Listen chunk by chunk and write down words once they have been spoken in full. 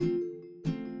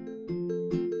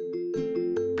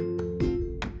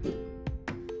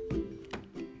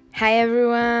Hi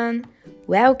everyone!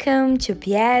 Welcome to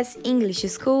PS English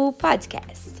School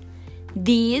podcast.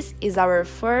 This is our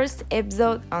first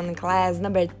episode on class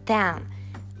number 10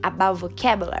 about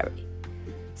vocabulary.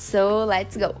 So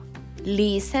let's go.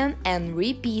 Listen and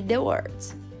repeat the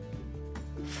words.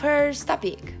 First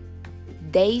topic: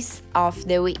 days of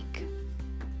the week.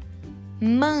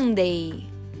 Monday,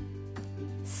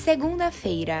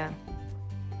 segunda-feira.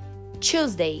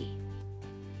 Tuesday,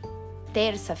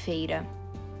 terça-feira.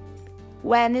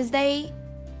 Wednesday,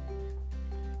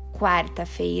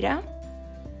 quarta-feira.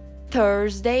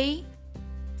 Thursday,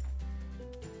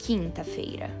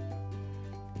 quinta-feira.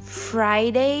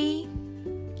 Friday,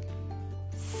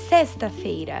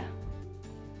 sexta-feira.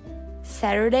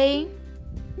 Saturday,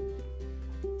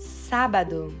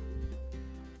 sábado.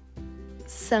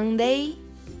 Sunday,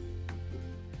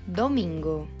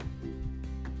 domingo.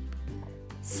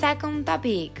 Second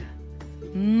topic: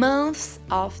 months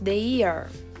of the year.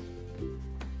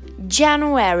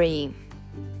 January,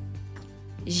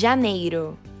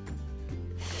 janeiro.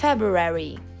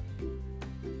 February,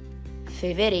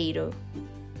 fevereiro.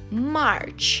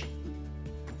 March,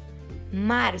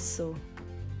 março.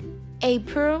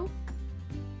 April,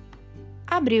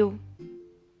 abril.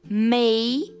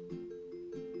 May,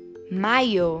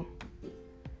 maio.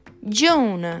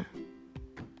 June,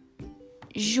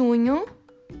 junho.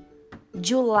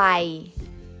 July,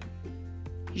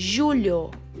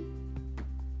 julho.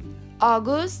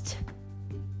 August,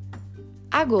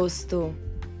 agosto.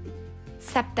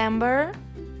 September,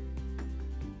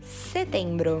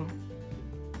 setembro.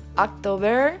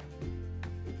 October,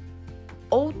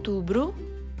 outubro.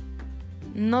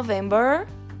 November,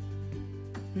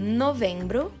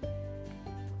 novembro.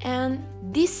 And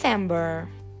December,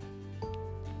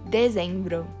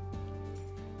 dezembro.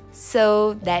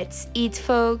 So that's it,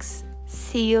 folks.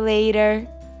 See you later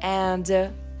and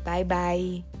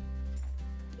bye-bye.